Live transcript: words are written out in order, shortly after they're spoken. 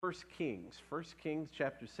First Kings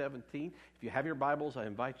chapter 17. If you have your Bibles, I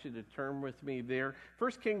invite you to turn with me there.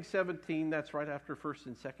 1 Kings 17, that's right after 1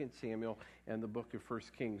 and 2 Samuel and the book of 1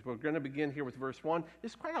 Kings. We're going to begin here with verse 1.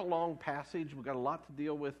 It's quite a long passage. We've got a lot to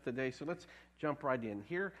deal with today, so let's jump right in.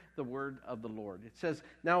 Hear the word of the Lord. It says,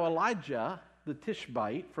 Now Elijah the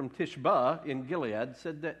Tishbite from Tishba in Gilead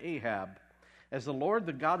said to Ahab, As the Lord,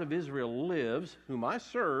 the God of Israel, lives, whom I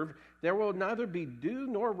serve, there will neither be dew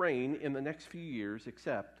nor rain in the next few years,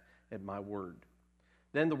 except at my word.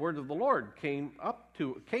 Then the word of the Lord came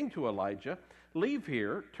to Elijah, Leave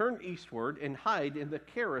here, turn eastward, and hide in the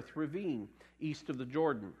Kerith ravine, east of the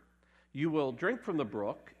Jordan. You will drink from the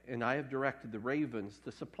brook, and I have directed the ravens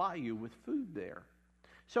to supply you with food there.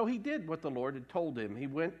 So he did what the Lord had told him. He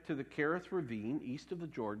went to the Kerith ravine, east of the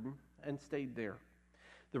Jordan, and stayed there.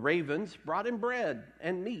 The ravens brought him bread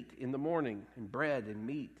and meat in the morning, and bread and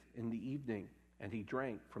meat in the evening, and he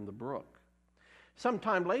drank from the brook.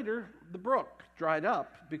 Sometime later, the brook dried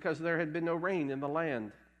up because there had been no rain in the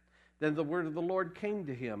land. Then the word of the Lord came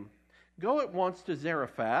to him, Go at once to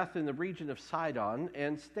Zarephath in the region of Sidon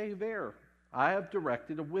and stay there. I have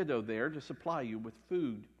directed a widow there to supply you with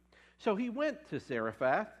food. So he went to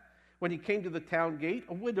Zarephath. When he came to the town gate,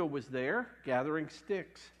 a widow was there gathering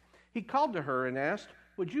sticks. He called to her and asked,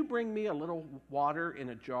 Would you bring me a little water in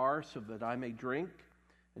a jar so that I may drink?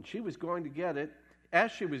 And she was going to get it. As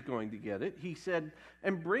she was going to get it, he said,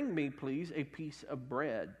 And bring me, please, a piece of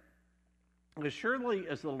bread. As surely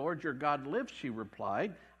as the Lord your God lives, she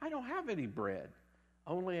replied, I don't have any bread,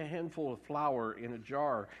 only a handful of flour in a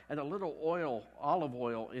jar and a little olive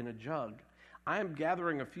oil in a jug. I am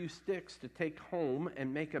gathering a few sticks to take home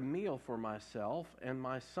and make a meal for myself and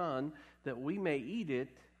my son, that we may eat it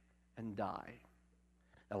and die.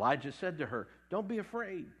 Elijah said to her, Don't be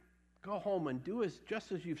afraid. Go home and do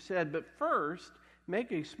just as you've said, but first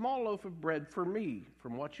make a small loaf of bread for me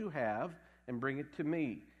from what you have and bring it to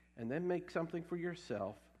me, and then make something for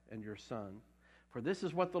yourself and your son. For this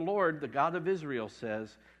is what the Lord, the God of Israel,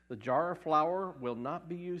 says, The jar of flour will not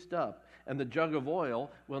be used up, and the jug of oil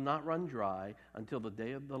will not run dry until the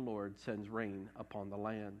day of the Lord sends rain upon the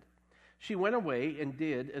land. She went away and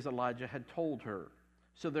did as Elijah had told her.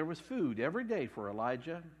 So there was food every day for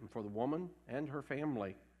Elijah and for the woman and her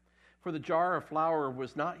family. For the jar of flour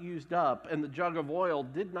was not used up, and the jug of oil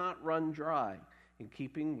did not run dry, in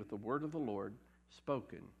keeping with the word of the Lord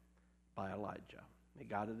spoken by Elijah. May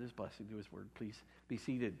God add his blessing to his word. Please be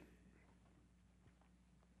seated.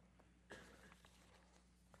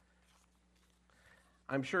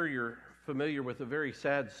 I'm sure you're familiar with a very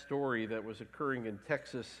sad story that was occurring in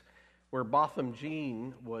Texas, where Botham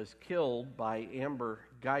Jean was killed by Amber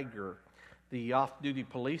Guyger. The off-duty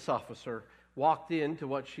police officer walked into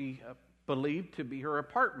what she believed to be her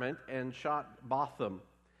apartment and shot Botham.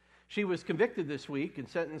 She was convicted this week and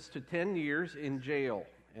sentenced to 10 years in jail.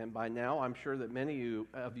 And by now, I'm sure that many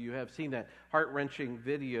of you have seen that heart-wrenching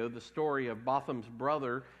video, the story of Botham's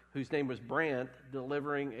brother, whose name was Brant,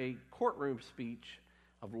 delivering a courtroom speech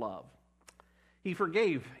of love. He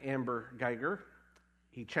forgave Amber Guyger.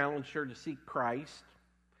 He challenged her to seek Christ,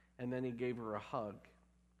 and then he gave her a hug.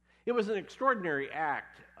 It was an extraordinary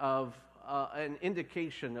act of an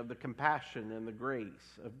indication of the compassion and the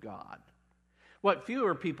grace of God. What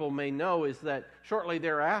fewer people may know is that shortly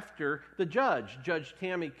thereafter, the Judge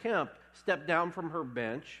Tammy Kemp, stepped down from her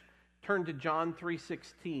bench, turned to John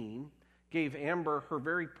 3:16, gave Amber her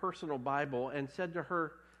very personal Bible, and said to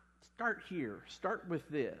her, Start here, start with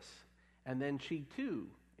this. And then she too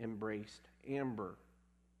embraced Amber.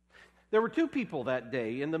 There were two people that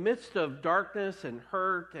day in the midst of darkness and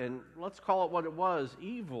hurt and, let's call it what it was,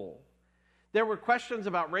 evil. There were questions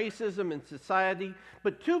about racism in society,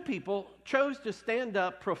 but two people chose to stand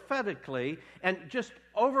up prophetically and just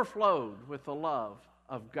overflowed with the love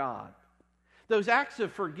of God. Those acts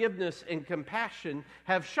of forgiveness and compassion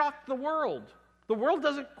have shocked the world. The world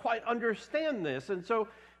doesn't quite understand this, and so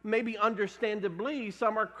maybe understandably,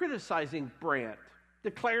 some are criticizing Brant,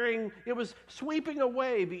 declaring it was sweeping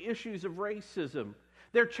away the issues of racism.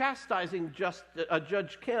 They're chastising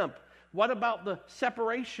Judge Kemp. What about the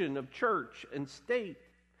separation of church and state?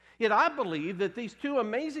 Yet I believe that these two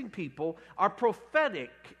amazing people are prophetic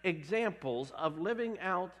examples of living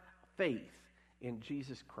out faith in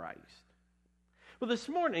Jesus Christ. Well, this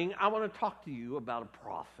morning, I want to talk to you about a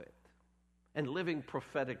prophet and living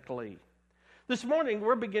prophetically. This morning,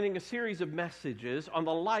 we're beginning a series of messages on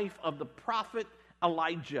the life of the prophet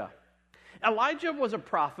Elijah. Elijah was a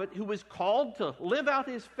prophet who was called to live out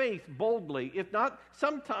his faith boldly, if not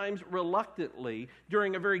sometimes reluctantly,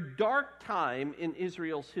 during a very dark time in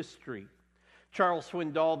Israel's history. Charles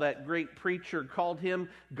Swindoll, that great preacher, called him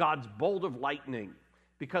God's bolt of lightning.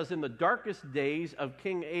 Because in the darkest days of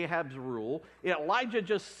King Ahab's rule, Elijah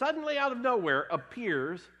just suddenly out of nowhere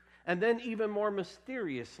appears, and then even more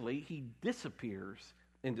mysteriously, he disappears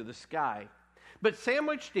into the sky. But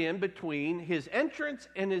sandwiched in between his entrance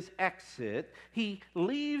and his exit, he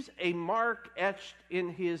leaves a mark etched in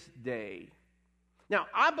his day. Now,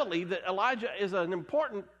 I believe that Elijah is an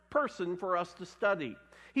important person for us to study.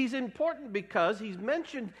 He's important because he's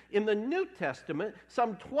mentioned in the New Testament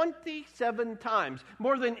some 27 times,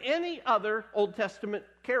 more than any other Old Testament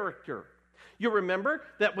character. You remember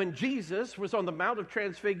that when Jesus was on the Mount of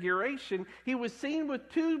Transfiguration, he was seen with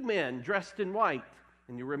two men dressed in white.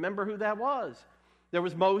 And you remember who that was? There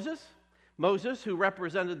was Moses, who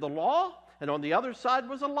represented the law, and on the other side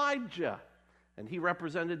was Elijah, and he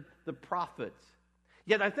represented the prophets.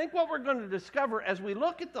 Yet I think what we're going to discover as we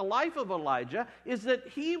look at the life of Elijah is that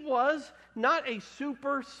he was not a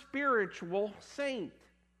super spiritual saint.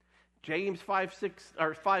 James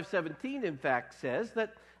 5:17 in fact says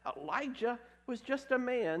that Elijah was just a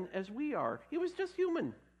man as we are. He was just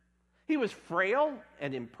human. He was frail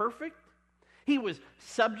and imperfect. He was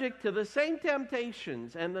subject to the same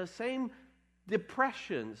temptations and the same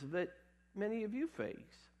depressions that many of you face.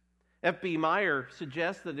 F.B. Meyer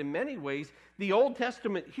suggests that in many ways, the Old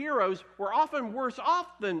Testament heroes were often worse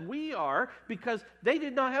off than we are because they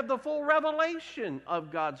did not have the full revelation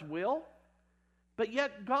of God's will. But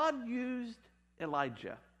yet God used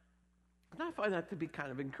Elijah. And I find that to be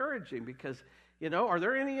kind of encouraging because, are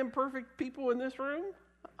there any imperfect people in this room?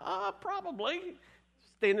 Probably.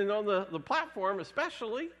 Standing on the platform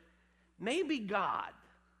especially. Maybe God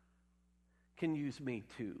can use me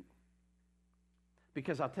too.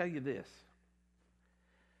 Because I'll tell you this,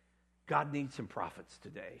 God needs some prophets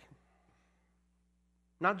today.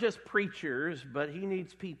 Not just preachers, but he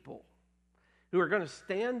needs people who are going to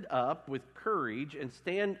stand up with courage and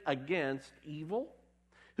stand against evil,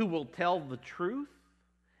 who will tell the truth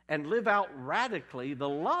and live out radically the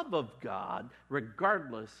love of God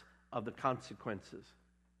regardless of the consequences.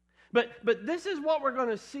 But this is what we're going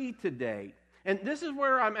to see today. And this is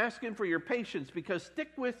where I'm asking for your patience, because stick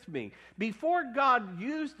with me. Before God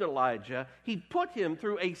used Elijah, he put him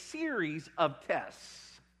through a series of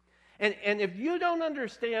tests. And if you don't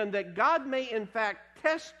understand that God may in fact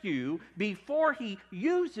test you before he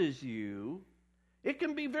uses you, it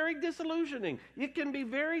can be very disillusioning. It can be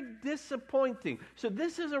very disappointing. So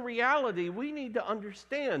this is a reality we need to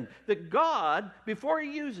understand, that God, before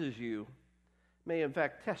he uses you, may in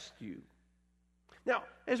fact test you. Now,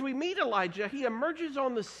 as we meet Elijah, he emerges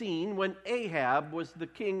on the scene when Ahab was the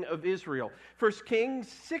king of Israel. 1 Kings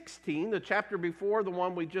 16, the chapter before the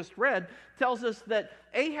one we just read, tells us that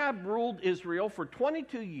Ahab ruled Israel for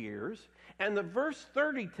 22 years, and the verse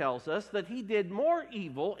 30 tells us that he did more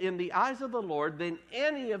evil in the eyes of the Lord than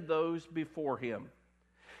any of those before him.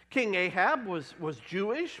 King Ahab was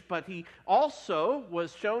Jewish, but he also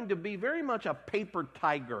was shown to be very much a paper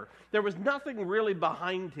tiger. There was nothing really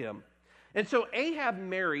behind him. And so Ahab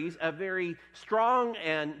marries a very strong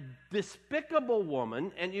and despicable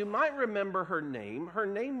woman, and you might remember her name. Her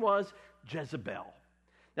name was Jezebel.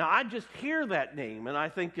 Now, I just hear that name, and I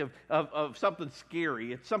think of something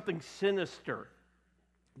scary. It's something sinister.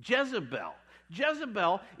 Jezebel.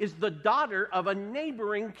 Jezebel is the daughter of a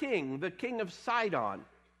neighboring king, the king of Sidon.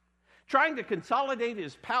 Trying to consolidate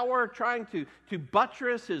his power, trying to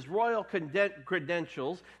buttress his royal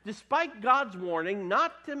credentials, despite God's warning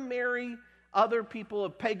not to marry other people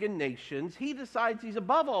of pagan nations, he decides he's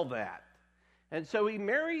above all that. And so he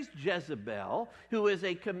marries Jezebel, who is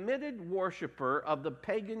a committed worshiper of the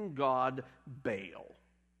pagan god Baal.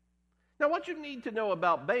 Now, what you need to know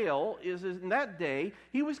about Baal is in that day,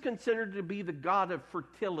 he was considered to be the god of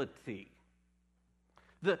fertility,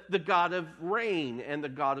 the god of rain and the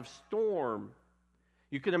god of storm.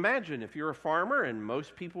 You can imagine if you're a farmer, and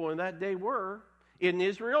most people in that day were, in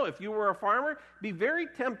Israel, if you were a farmer, be very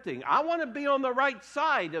tempting. I want to be on the right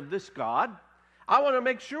side of this god. I want to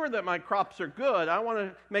make sure that my crops are good. I want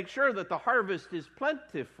to make sure that the harvest is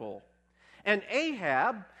plentiful. And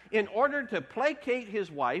Ahab, in order to placate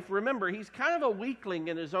his wife, remember, he's kind of a weakling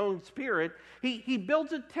in his own spirit, he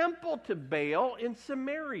builds a temple to Baal in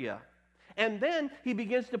Samaria. And then he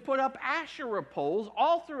begins to put up Asherah poles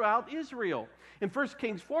all throughout Israel. In 1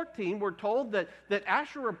 Kings 14, we're told that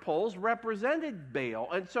Asherah poles represented Baal.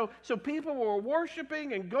 And so people were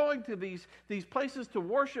worshiping and going to these places to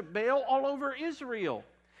worship Baal all over Israel.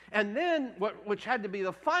 And then, which had to be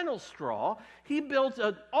the final straw, he builds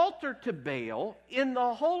an altar to Baal in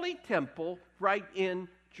the holy temple right in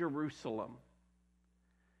Jerusalem.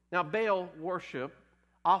 Now, Baal worship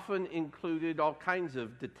often included all kinds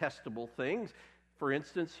of detestable things. For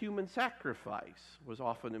instance, human sacrifice was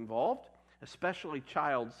often involved, especially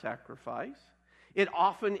child sacrifice. It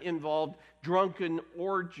often involved drunken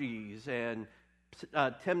orgies and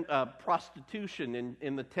prostitution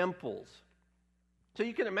in the temples. So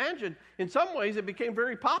you can imagine, in some ways, it became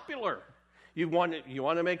very popular. You want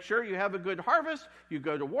to make sure you have a good harvest. You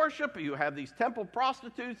go to worship. You have these temple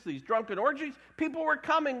prostitutes, these drunken orgies. People were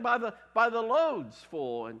coming by the loads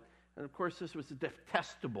full. And of course, this was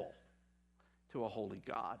detestable to a holy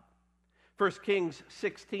God. 1 Kings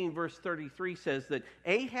 16, verse 33 says that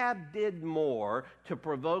Ahab did more to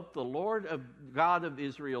provoke the Lord God of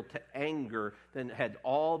Israel to anger than had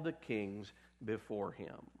all the kings before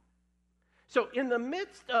him. So in the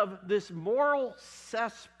midst of this moral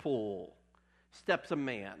cesspool steps a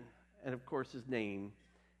man, and of course his name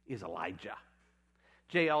is Elijah.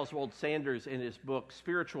 J. Oswald Sanders, in his book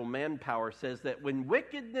Spiritual Manpower, says that when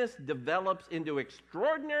wickedness develops into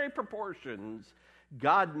extraordinary proportions,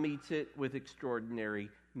 God meets it with extraordinary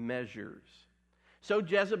measures. So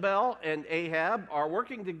Jezebel and Ahab are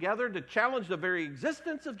working together to challenge the very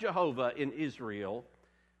existence of Jehovah in Israel,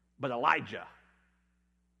 but Elijah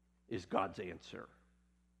is God's answer.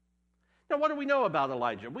 Now, what do we know about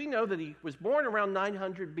Elijah? We know that he was born around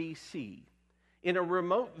 900 BC in a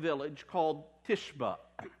remote village called Tishba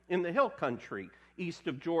in the hill country east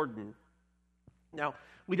of Jordan. Now,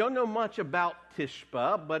 we don't know much about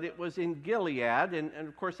Tishba, but it was in Gilead, and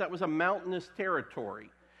of course that was a mountainous territory.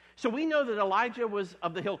 So we know that Elijah was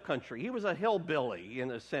of the hill country. He was a hillbilly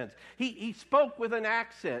in a sense. He spoke with an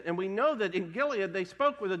accent, and we know that in Gilead they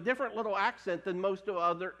spoke with a different little accent than most of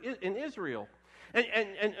other in Israel.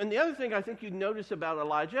 And the other thing I think you notice about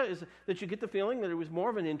Elijah is that you get the feeling that he was more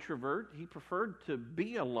of an introvert. He preferred to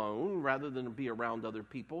be alone rather than be around other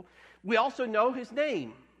people. We also know his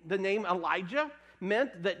name. The name Elijah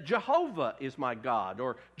meant that Jehovah is my God,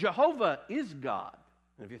 or Jehovah is God.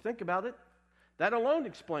 And if you think about it, that alone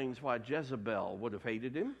explains why Jezebel would have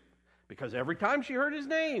hated him, because every time she heard his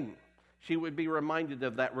name, she would be reminded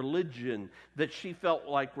of that religion that she felt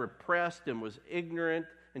like repressed and was ignorant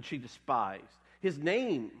and she despised. His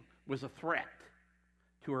name was a threat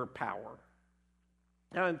to her power.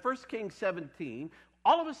 Now in 1 Kings 17,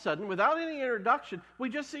 all of a sudden, without any introduction, we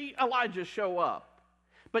just see Elijah show up.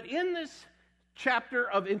 But in this chapter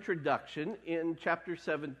of introduction, in chapter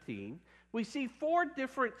 17, we see 4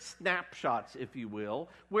 different snapshots, if you will,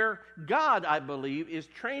 where God, I believe, is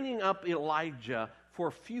training up Elijah for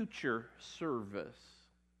future service.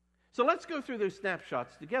 So let's go through those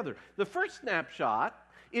snapshots together. The first snapshot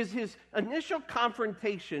is his initial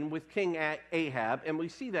confrontation with King Ahab, and we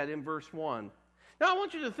see that in verse 1. Now, I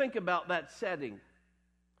want you to think about that setting.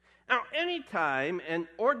 Now, anytime an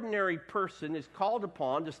ordinary person is called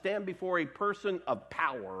upon to stand before a person of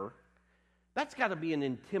power, that's got to be an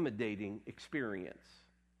intimidating experience.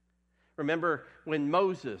 Remember when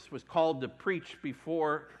Moses was called to preach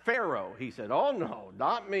before Pharaoh, he said, "Oh no,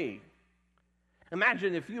 not me."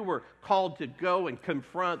 Imagine if you were called to go and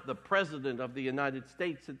confront the President of the United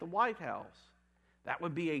States at the White House. That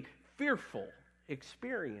would be a fearful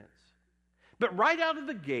experience. But right out of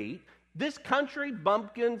the gate, this country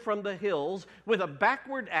bumpkin from the hills with a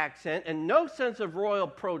backward accent and no sense of royal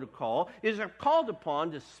protocol is called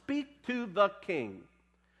upon to speak to the king.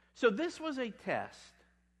 So this was a test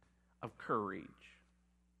of courage.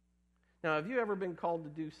 Now, have you ever been called to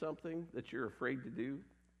do something that you're afraid to do?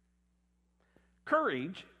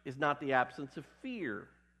 Courage is not the absence of fear.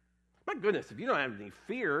 My goodness, if you don't have any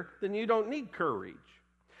fear, then you don't need courage.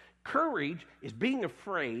 Courage is being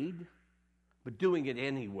afraid, but doing it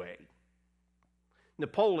anyway.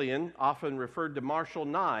 Napoleon often referred to Marshal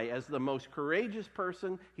Ney as the most courageous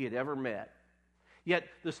person he had ever met. Yet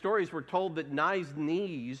the stories were told that Ney's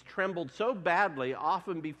knees trembled so badly,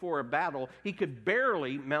 often before a battle, he could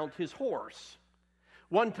barely mount his horse.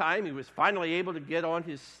 One time, he was finally able to get on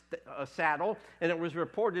his saddle, and it was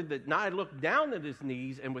reported that Ney looked down at his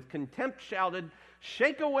knees and with contempt shouted,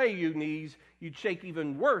 "Shake away, you knees. You'd shake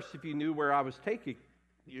even worse if you knew where I was taking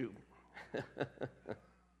you."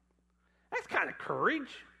 That's kind of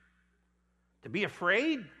courage, to be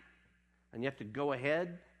afraid, and yet to go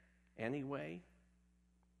ahead anyway.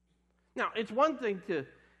 Now, it's one thing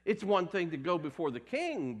to go before the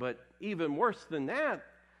king, but even worse than that,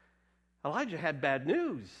 Elijah had bad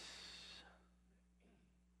news.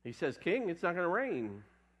 He says, "King, it's not going to rain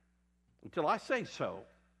until I say so.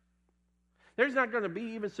 There's not going to be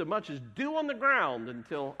even so much as dew on the ground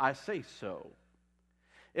until I say so."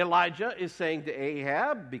 Elijah is saying to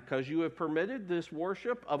Ahab, because you have permitted this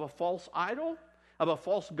worship of a false idol, of a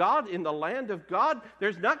false god in the land of God,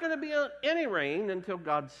 there's not going to be any rain until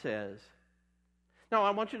God says. Now,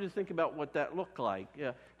 I want you to think about what that looked like.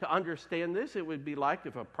 To understand this, it would be like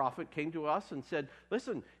if a prophet came to us and said,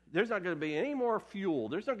 listen, there's not going to be any more fuel.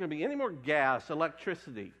 There's not going to be any more gas,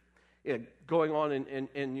 electricity going on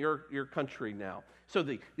in your country now. So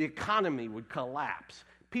the economy would collapse.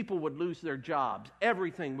 People would lose their jobs.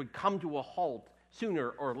 Everything would come to a halt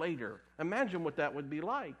sooner or later. Imagine what that would be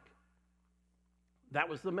like. That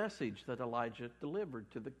was the message that Elijah delivered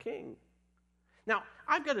to the king. Now,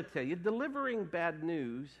 I've got to tell you, delivering bad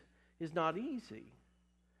news is not easy.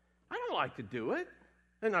 I don't like to do it,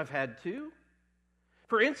 and I've had to.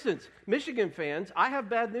 For instance, Michigan fans, I have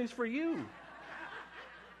bad news for you.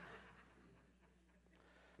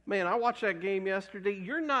 Man, I watched that game yesterday.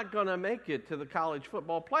 You're not going to make it to the college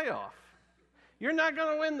football playoff. You're not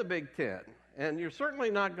going to win the Big Ten, and you're certainly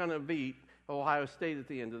not going to beat Ohio State at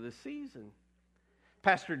the end of the season.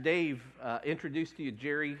 Pastor Dave introduced to you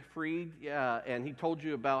Jerry Freed, and he told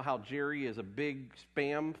you about how Jerry is a big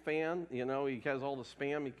spam fan. You know, he has all the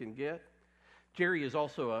spam he can get. Jerry is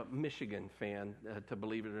also a Michigan fan, to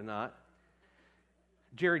believe it or not.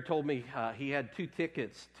 Jerry told me he had 2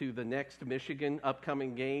 tickets to the next Michigan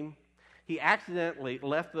upcoming game. He accidentally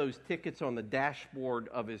left those tickets on the dashboard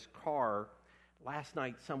of his car. Last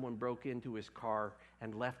night, someone broke into his car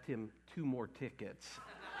and left him 2 more tickets.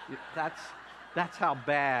 That's how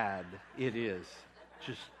bad it is.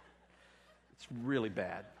 It's really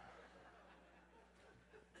bad.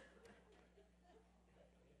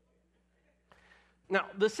 Now,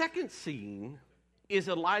 the second scene is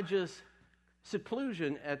Elijah's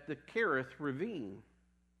seclusion at the Kerith ravine.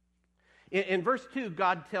 In verse 2,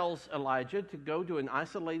 God tells Elijah to go to an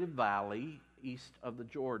isolated valley east of the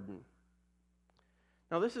Jordan.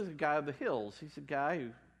 Now, this is a guy of the hills. He's a guy who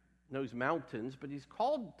knows mountains, but he's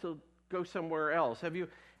called to go somewhere else. Have you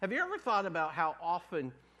ever thought about how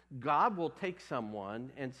often God will take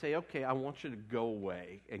someone and say, okay, I want you to go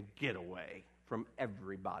away and get away from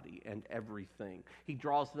everybody and everything? He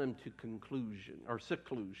draws them to conclusion or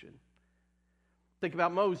seclusion. Think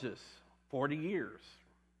about Moses, 40 years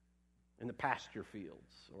in the pasture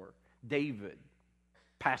fields, or David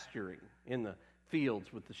pasturing in the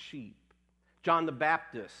fields with the sheep. John the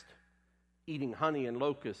Baptist eating honey and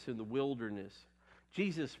locusts in the wilderness.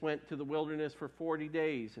 Jesus went to the wilderness for 40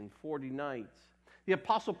 days and 40 nights. The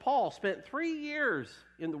Apostle Paul spent 3 years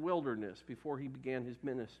in the wilderness before he began his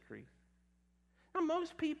ministry. Now,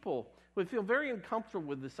 most people would feel very uncomfortable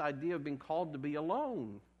with this idea of being called to be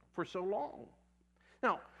alone for so long.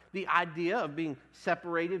 Now, the idea of being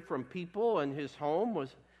separated from people and his home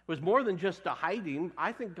was more than just a hiding.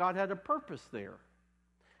 I think God had a purpose there.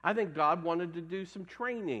 I think God wanted to do some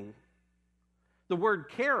training. The word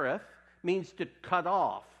kerith means to cut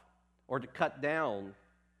off, or to cut down,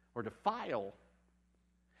 or to file.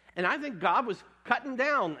 And I think God was cutting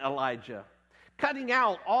down Elijah, cutting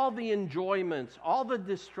out all the enjoyments, all the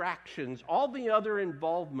distractions, all the other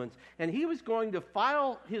involvements, and he was going to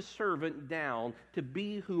file his servant down to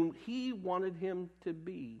be whom he wanted him to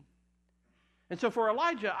be. And so for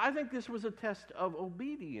Elijah, I think this was a test of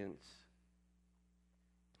obedience.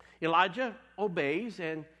 Elijah obeys,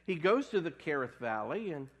 and he goes to the Kerith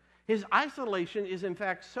Valley, and his isolation is, in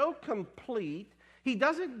fact, so complete, he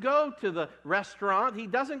doesn't go to the restaurant, he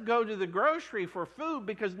doesn't go to the grocery for food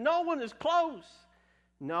because no one is close.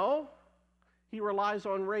 No, he relies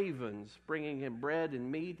on ravens, bringing him bread and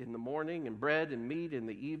meat in the morning and bread and meat in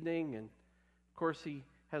the evening, and, of course, he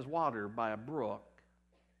has water by a brook.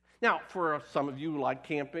 Now, for some of you who like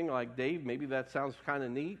camping, like Dave, maybe that sounds kind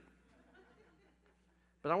of neat.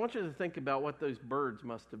 But I want you to think about what those birds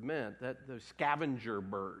must have meant, those scavenger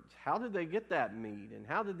birds. How did they get that meat, and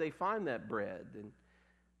how did they find that bread? And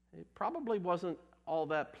it probably wasn't all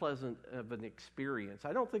that pleasant of an experience.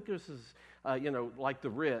 I don't think this is, like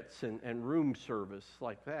the Ritz and room service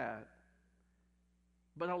like that.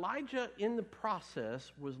 But Elijah, in the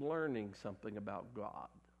process, was learning something about God.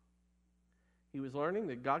 He was learning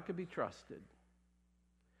that God could be trusted.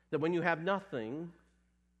 That when you have nothing,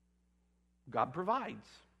 God provides.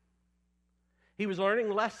 He was learning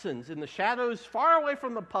lessons in the shadows far away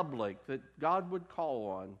from the public that God would call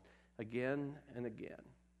on again and again.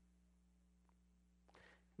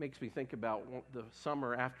 Makes me think about the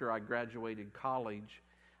summer after I graduated college.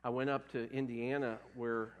 I went up to Indiana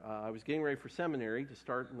where I was getting ready for seminary to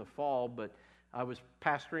start in the fall, but I was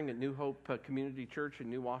pastoring at New Hope Community Church in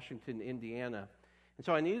New Washington, Indiana. And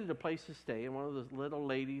so I needed a place to stay, and one of those little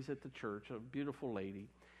ladies at the church, a beautiful lady,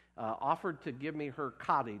 offered to give me her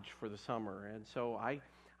cottage for the summer. And so I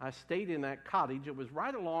stayed in that cottage. It was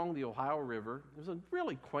right along the Ohio River. It was a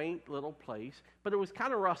really quaint little place, but it was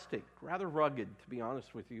kind of rustic, rather rugged, to be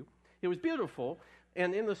honest with you. It was beautiful,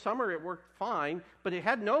 And in the summer it worked fine, but it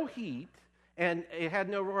had no heat and it had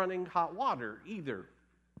no running hot water either.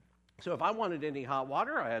 So if I wanted any hot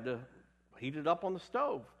water, I had to heat it up on the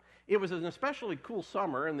stove. It was an especially cool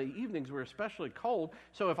summer, and the evenings were especially cold.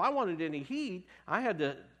 So if I wanted any heat, I had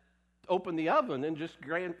to open the oven and just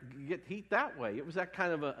get heat that way. It was that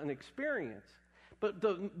kind of an experience. But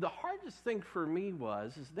the hardest thing for me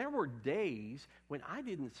is there were days when I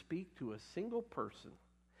didn't speak to a single person,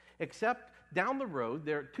 except down the road,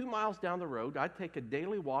 2 miles down the road, I'd take a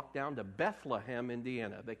daily walk down to Bethlehem,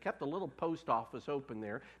 Indiana. They kept a little post office open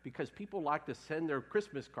there because people like to send their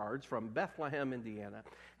Christmas cards from Bethlehem, Indiana.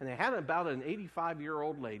 And they had about an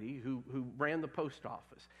 85-year-old lady who ran the post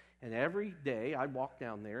office. And every day I'd walk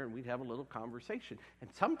down there and we'd have a little conversation. And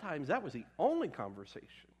sometimes that was the only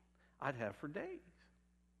conversation I'd have for days.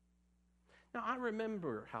 Now I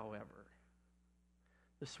remember, however,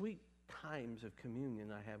 the sweet times of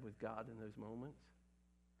communion I had with God in those moments.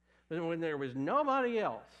 But when there was nobody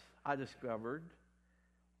else, I discovered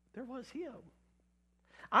there was Him.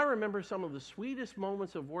 I remember some of the sweetest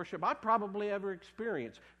moments of worship I probably ever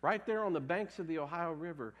experienced, right there on the banks of the Ohio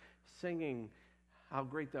River, singing How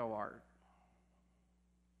Great Thou Art.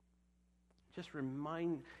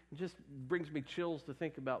 Just brings me chills to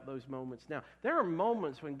think about those moments. Now, there are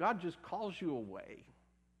moments when God just calls you away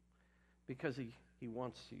because He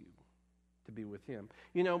wants you to be with Him.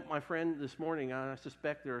 You know, my friend, this morning, I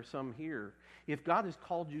suspect there are some here. If God has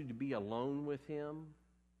called you to be alone with Him,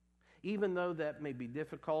 even though that may be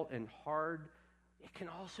difficult and hard, it can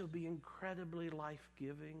also be incredibly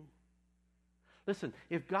life-giving. Listen,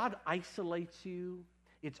 if God isolates you,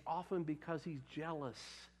 it's often because He's jealous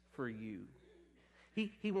for you.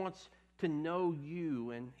 He wants to know you,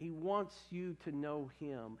 and He wants you to know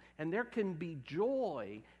Him. And there can be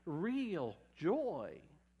joy, real joy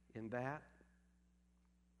in that.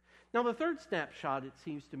 Now, the third snapshot, it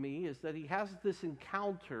seems to me, is that he has this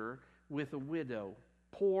encounter with a widow,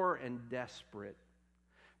 poor and desperate.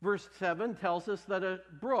 Verse 7 tells us that a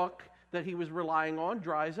brook that he was relying on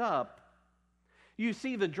dries up. You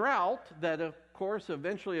see, the drought that, of course,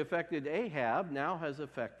 eventually affected Ahab now has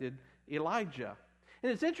affected Elijah.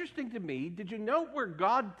 And it's interesting to me, did you note where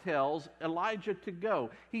God tells Elijah to go?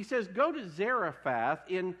 He says, go to Zarephath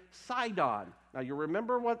in Sidon. Now, you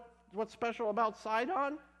remember what's special about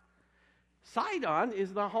Sidon? Sidon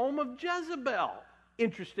is the home of Jezebel,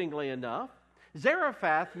 interestingly enough.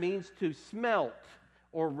 Zarephath means to smelt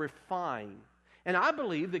or refine. And I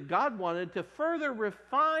believe that God wanted to further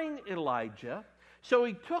refine Elijah, so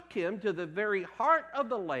He took him to the very heart of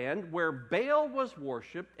the land where Baal was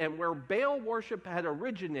worshipped and where Baal worship had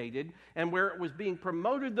originated and where it was being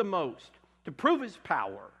promoted the most to prove His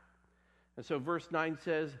power. And so verse 9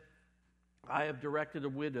 says, I have directed a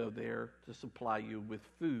widow there to supply you with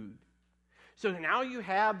food. So now you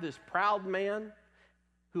have this proud man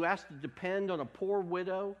who has to depend on a poor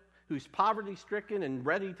widow who's poverty-stricken and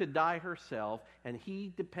ready to die herself, and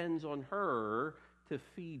he depends on her to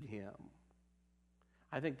feed him.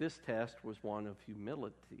 I think this test was one of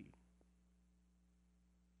humility.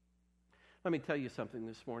 Let me tell you something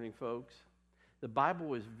this morning, folks. The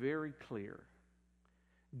Bible is very clear.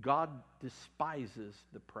 God despises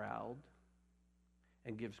the proud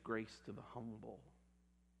and gives grace to the humble.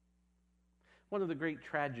 One of the great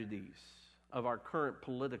tragedies of our current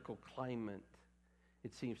political climate,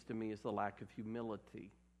 it seems to me, is the lack of humility.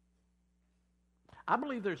 I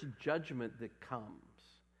believe there's a judgment that comes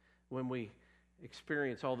when we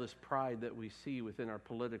experience all this pride that we see within our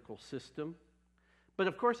political system. But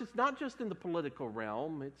of course, it's not just in the political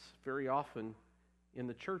realm, it's very often in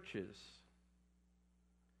the churches.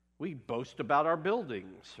 We boast about our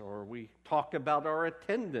buildings, or we talk about our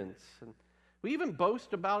attendance, and we even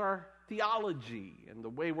boast about our theology and the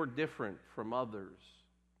way we're different from others.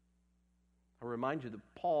 I remind you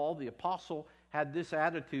that Paul, the apostle, had this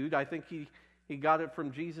attitude. I think he got it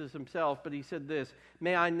from Jesus himself, but he said this,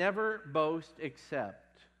 may I never boast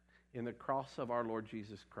except in the cross of our Lord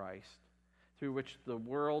Jesus Christ, through which the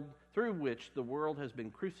world has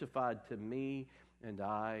been crucified to me and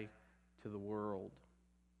I to the world.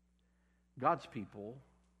 God's people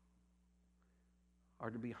are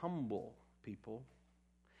to be humble people.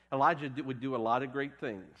 Elijah would do a lot of great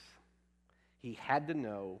things. He had to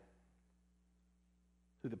know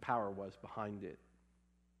who the power was behind it.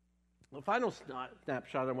 The final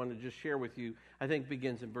snapshot I want to just share with you, I think,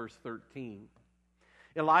 begins in verse 13.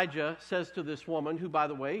 Elijah says to this woman, who, by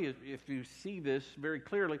the way, if you see this very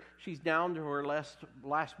clearly, she's down to her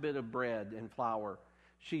last bit of bread and flour.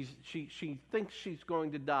 She thinks she's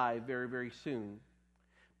going to die very, very soon.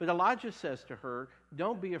 But Elijah says to her,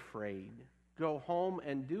 don't be afraid. Go home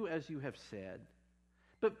and do as you have said.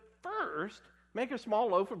 first make a small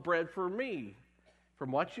loaf of bread for me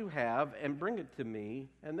from what you have and bring it to me,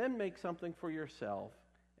 and then make something for yourself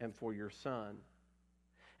and for your son.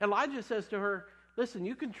 Elijah says to her, listen,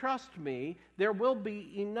 you can trust me. There will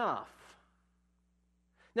be enough.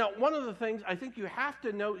 Now, one of the things I think you have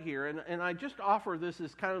to note here, and I just offer this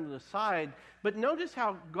as kind of an aside, but notice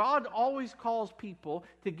how God always calls people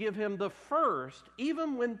to give him the first,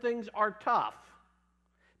 even when things are tough,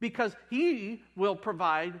 because he will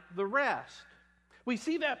provide the rest. We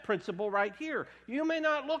see that principle right here. You may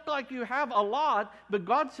not look like you have a lot, but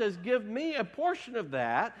God says, give me a portion of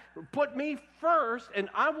that, put me first, and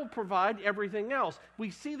I will provide everything else.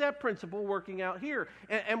 We see that principle working out here.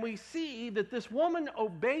 And we see that this woman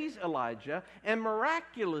obeys Elijah, and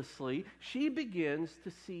miraculously, she begins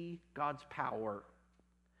to see God's power.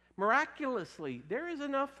 Miraculously, there is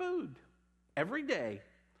enough food every day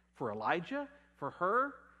for Elijah, for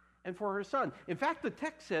her, and for her son. In fact, the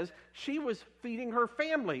text says she was feeding her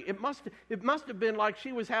family. It must have been like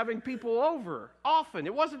she was having people over often.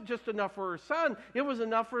 It wasn't just enough for her son. It was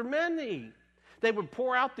enough for many. They would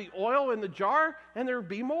pour out the oil in the jar, and there would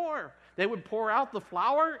be more. They would pour out the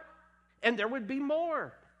flour, and there would be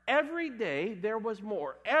more. Every day, there was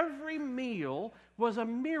more. Every meal was a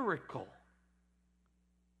miracle.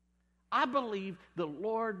 I believe the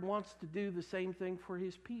Lord wants to do the same thing for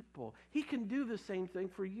his people. He can do the same thing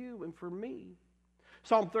for you and for me.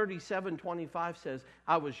 Psalm 37:25 says,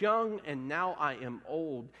 I was young and now I am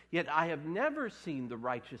old, yet I have never seen the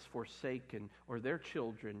righteous forsaken or their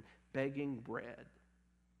children begging bread.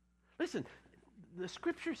 Listen, the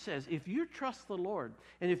scripture says if you trust the Lord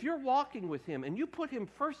and if you're walking with him and you put him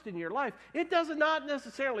first in your life, it does not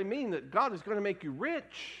necessarily mean that God is going to make you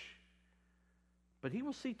rich. But he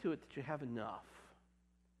will see to it that you have enough.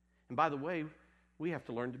 And by the way, we have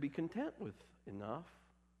to learn to be content with enough.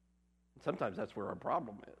 And sometimes that's where our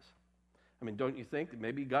problem is. I mean, don't you think that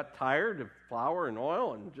maybe you got tired of flour and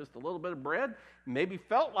oil and just a little bit of bread? Maybe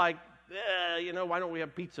felt like, why don't we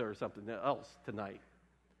have pizza or something else tonight?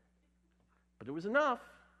 But it was enough.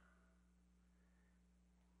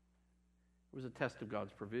 It was a test of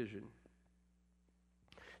God's provision.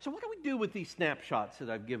 So what do we do with these snapshots that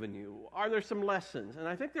I've given you? Are there some lessons? And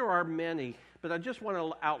I think there are many, but I just want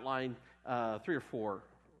to outline 3 or 4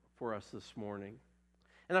 for us this morning.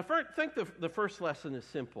 And I think the first lesson is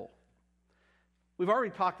simple. We've already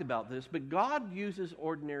talked about this, but God uses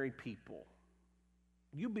ordinary people.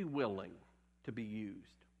 You be willing to be used.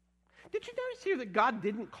 Did you notice here that God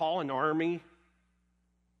didn't call an army?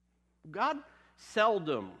 God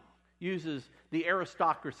seldom uses the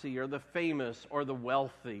aristocracy or the famous or the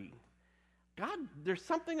wealthy. God, there's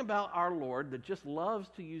something about our Lord that just loves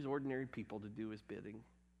to use ordinary people to do his bidding.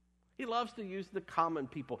 He loves to use the common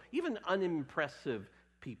people, even unimpressive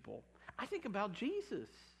people. I think about Jesus.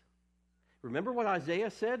 Remember what Isaiah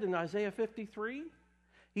said in Isaiah 53?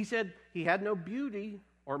 He said he had no beauty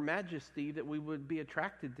or majesty that we would be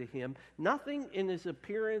attracted to him, nothing in his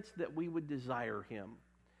appearance that we would desire him.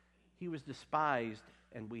 He was despised,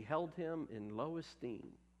 and we held him in low esteem.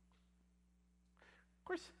 Of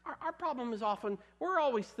course, our problem is often, we're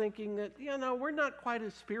always thinking that, we're not quite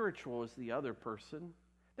as spiritual as the other person.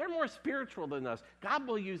 They're more spiritual than us. God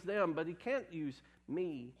will use them, but he can't use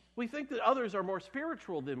me. We think that others are more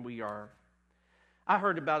spiritual than we are. I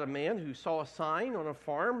heard about a man who saw a sign on a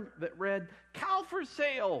farm that read, "Cow for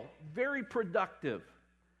sale, very productive."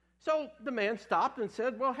 So the man stopped and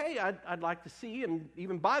said, well, hey, I'd like to see and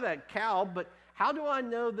even buy that cow, but how do I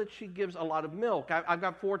know that she gives a lot of milk? I've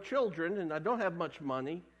got 4 children and I don't have much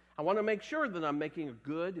money. I want to make sure that I'm making a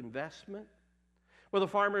good investment. Well, the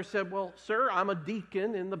farmer said, well, sir, I'm a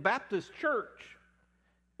deacon in the Baptist church.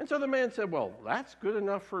 And so the man said, well, that's good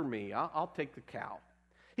enough for me. I'll take the cow.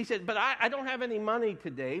 He said, but I don't have any money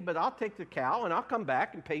today, but I'll take the cow and I'll come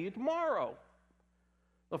back and pay you tomorrow.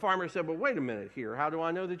 The farmer said, well, wait a minute here. How do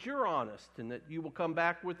I know that you're honest and that you will come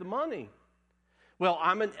back with the money? Well,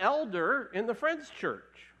 I'm an elder in the Friends Church.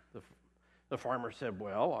 The farmer said,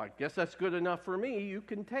 well, I guess that's good enough for me. You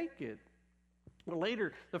can take it. Well,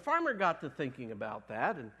 later, the farmer got to thinking about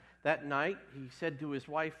that, and that night he said to his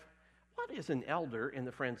wife, what is an elder in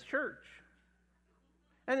the Friends Church?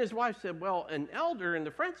 And his wife said, well, an elder in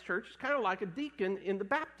the Friends Church is kind of like a deacon in the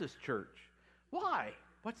Baptist church. Why?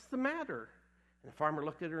 What's the matter? And the farmer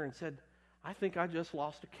looked at her and said, I think I just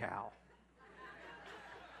lost a cow.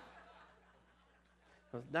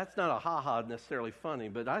 Well, that's not a ha-ha necessarily funny,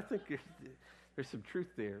 but I think there's some truth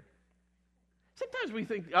there. Sometimes we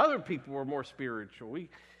think other people are more spiritual.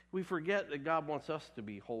 We forget that God wants us to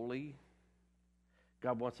be holy.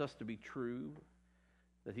 God wants us to be true,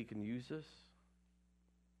 that he can use us.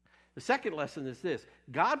 The second lesson is this: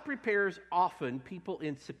 God prepares often people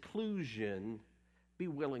in seclusion. Be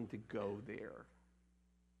willing to go there.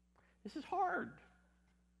 This is hard.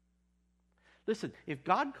 Listen, if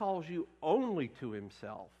God calls you only to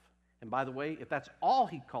himself, and by the way, if that's all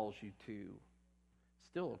he calls you to,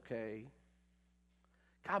 still okay.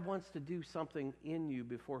 God wants to do something in you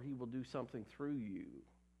before he will do something through you.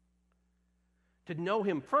 To know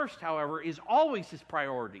him first, however, is always his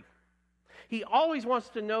priority. He always wants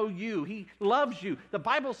to know you. He loves you. The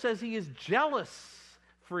Bible says he is jealous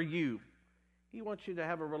for you. He wants you to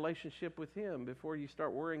have a relationship with him before you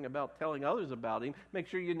start worrying about telling others about him. Make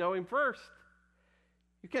sure you know him first.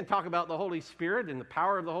 You can't talk about the Holy Spirit and the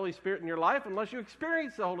power of the Holy Spirit in your life unless you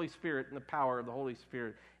experience the Holy Spirit and the power of the Holy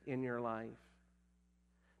Spirit in your life.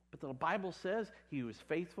 But the Bible says he who is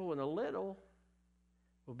faithful in a little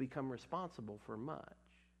will become responsible for much.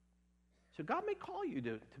 So God may call you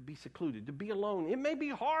to be secluded, to be alone. It may be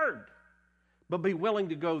hard, but be willing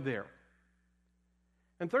to go there.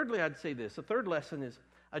 And thirdly, I'd say this. The third lesson is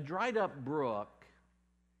a dried up brook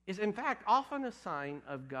is in fact often a sign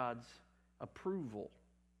of God's approval.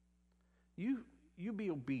 You be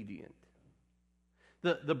obedient.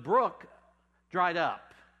 The brook dried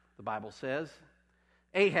up, the Bible says.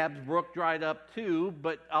 Ahab's brook dried up too,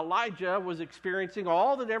 but Elijah was experiencing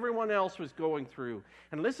all that everyone else was going through.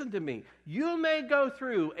 And listen to me, you may go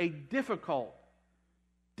through a difficult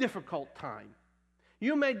time.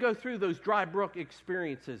 You may go through those dry brook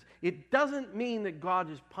experiences. It doesn't mean that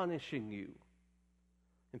God is punishing you.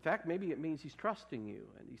 In fact, maybe it means he's trusting you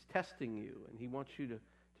and he's testing you and he wants you to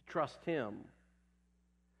trust him.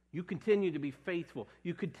 You continue to be faithful.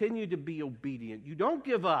 You continue to be obedient. You don't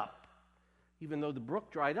give up, even though the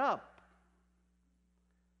brook dried up.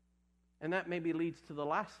 And that maybe leads to the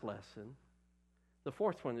last lesson. The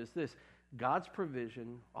fourth one is this: God's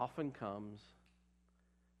provision often comes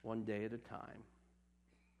one day at a time.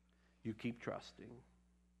 You keep trusting.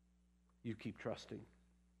 You keep trusting.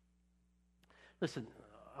 Listen,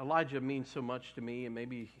 Elijah means so much to me, and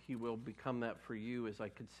maybe he will become that for you as I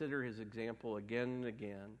consider his example again and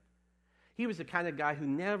again. He was the kind of guy who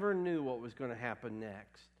never knew what was going to happen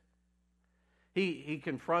next. He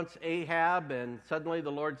confronts Ahab, and suddenly the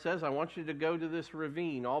Lord says, I want you to go to this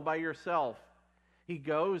ravine all by yourself. He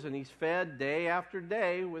goes, and he's fed day after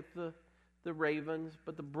day with the ravens,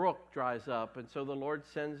 but the brook dries up. And so the Lord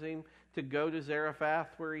sends him to go to Zarephath,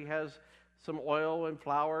 where he has some oil and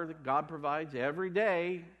flour that God provides every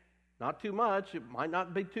day. Not too much. It might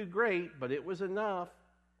not be too great, but it was enough.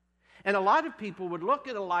 And a lot of people would look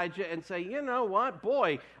at Elijah and say, you know what,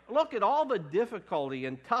 boy, look at all the difficulty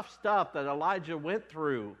and tough stuff that Elijah went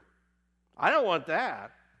through. I don't want that.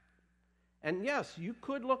 And yes, you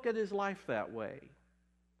could look at his life that way.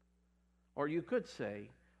 Or you could say,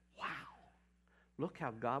 wow, look how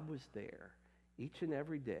God was there each and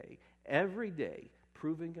every day,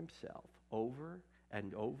 proving himself over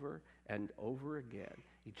and over and over again,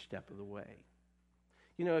 each step of the way.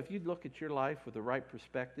 You know, if you'd look at your life with the right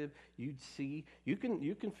perspective, you'd see, you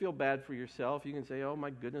can feel bad for yourself. You can say, oh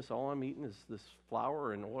my goodness, all I'm eating is this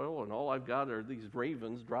flour and oil, and all I've got are these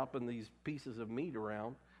ravens dropping these pieces of meat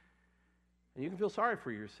around. And you can feel sorry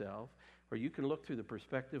for yourself. Or you can look through the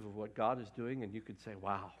perspective of what God is doing, and you could say,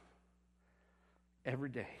 wow, every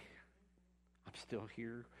day I'm still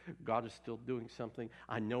here. God is still doing something.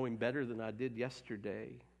 I know him better than I did yesterday.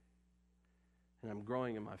 And I'm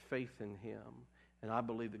growing in my faith in him. And I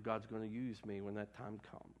believe that God's going to use me when that time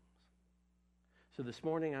comes. So this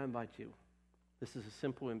morning I invite you. This is a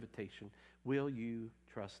simple invitation. Will you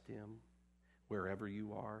trust him wherever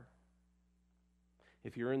you are?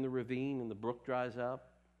 If you're in the ravine and the brook dries up,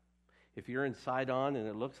 if you're in Sidon and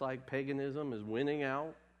it looks like paganism is winning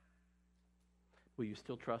out, will you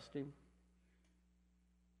still trust him?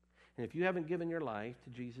 And if you haven't given your life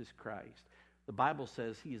to Jesus Christ, the Bible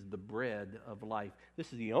says he is the bread of life.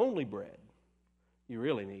 This is the only bread you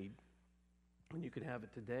really need. And you can have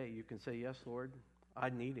it today. You can say, yes, Lord, I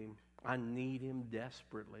need him. I need him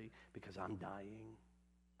desperately because I'm dying.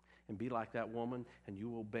 And be like that woman, and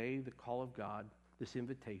you obey the call of God, this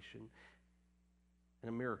invitation, and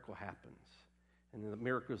a miracle happens. And the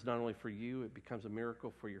miracle is not only for you, it becomes a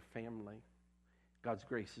miracle for your family. God's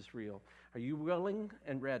grace is real. Are you willing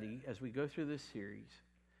and ready, as we go through this series,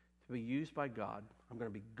 to be used by God? I'm going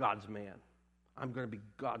to be God's man. I'm going to be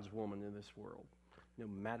God's woman in this world. No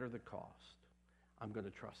matter the cost, I'm going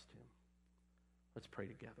to trust him. Let's pray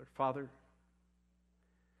together. Father,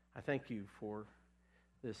 I thank you for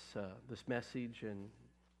this message and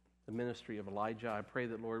the ministry of Elijah. I pray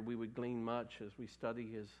that, Lord, we would glean much as we study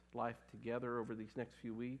his life together over these next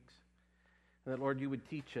few weeks. And that, Lord, you would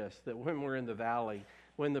teach us that when we're in the valley,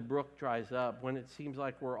 when the brook dries up, when it seems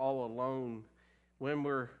like we're all alone, when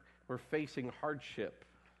we're facing hardship,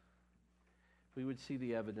 we would see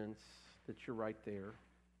the evidence that you're right there.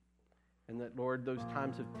 And that, Lord, those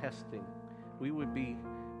times of testing, we would be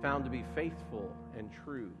found to be faithful and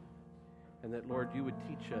true. And that, Lord, you would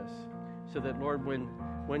teach us so that, Lord, when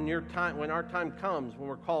our time comes, when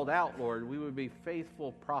we're called out, Lord, we would be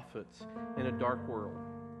faithful prophets in a dark world.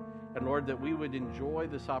 And, Lord, that we would enjoy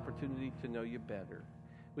this opportunity to know you better.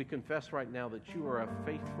 We confess right now that you are a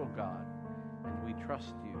faithful God, and we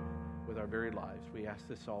trust you with our very lives. We ask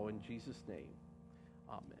this all in Jesus' name.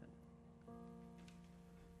 Amen.